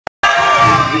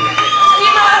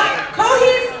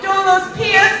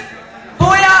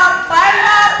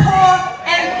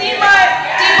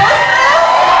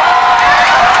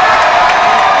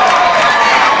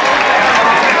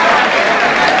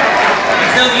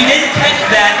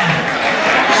that,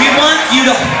 she wants you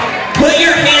to put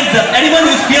your hands up. Anyone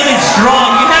who's feeling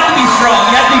strong, you have to be strong.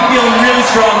 You have to be feeling really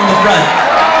strong in the front.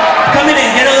 Coming in,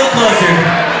 get a little closer.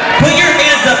 Put your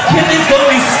hands up. Kim is going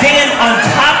to stand on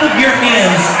top of your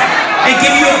hands and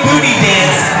give you a booty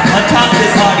dance on top of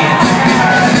this audience.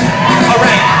 All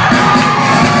right.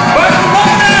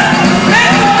 Barcelona,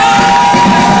 let's go!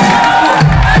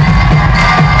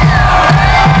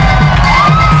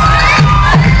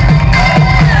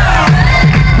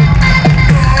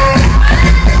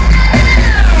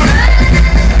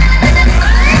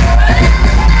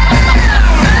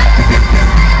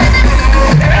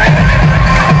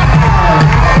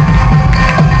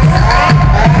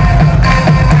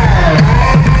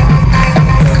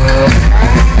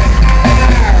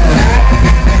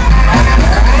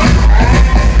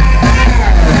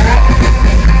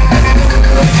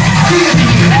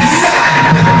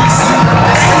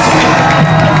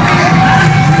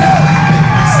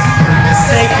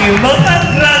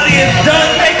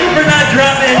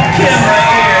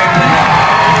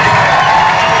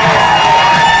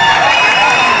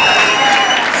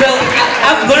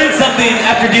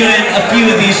 After doing a few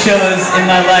of these shows in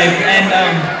my life, and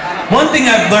one thing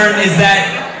I've learned is that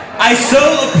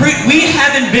we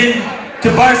haven't been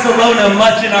to Barcelona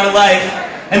much in our life,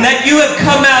 and that you have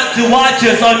come out to watch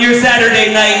us on your Saturday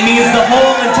night means the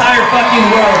whole entire fucking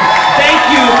world. Thank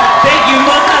you,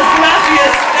 muchas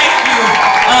gracias, thank you.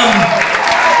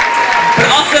 But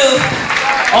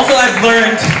also I've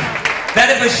learned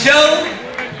that if a show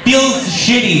feels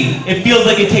shitty, it feels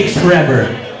like it takes forever.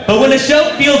 But when a show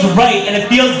feels right and it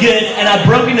feels good and I've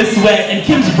broken a sweat and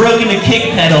Kim's broken a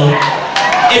kick pedal,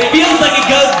 it feels like it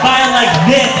goes by like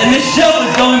this, and this show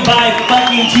is going by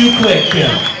fucking too quick,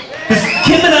 Kim. Because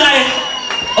Kim and I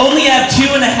only have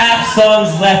 2.5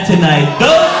 songs left tonight.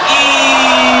 Those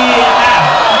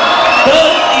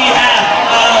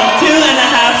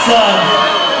 2.5 songs.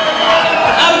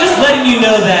 I'm just letting you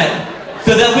know that,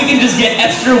 so that we can just get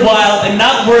extra wild and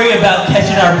not worry about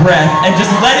catching our breath and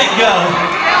just let it go.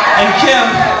 And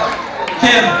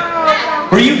Kim,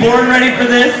 were you born ready for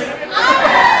this?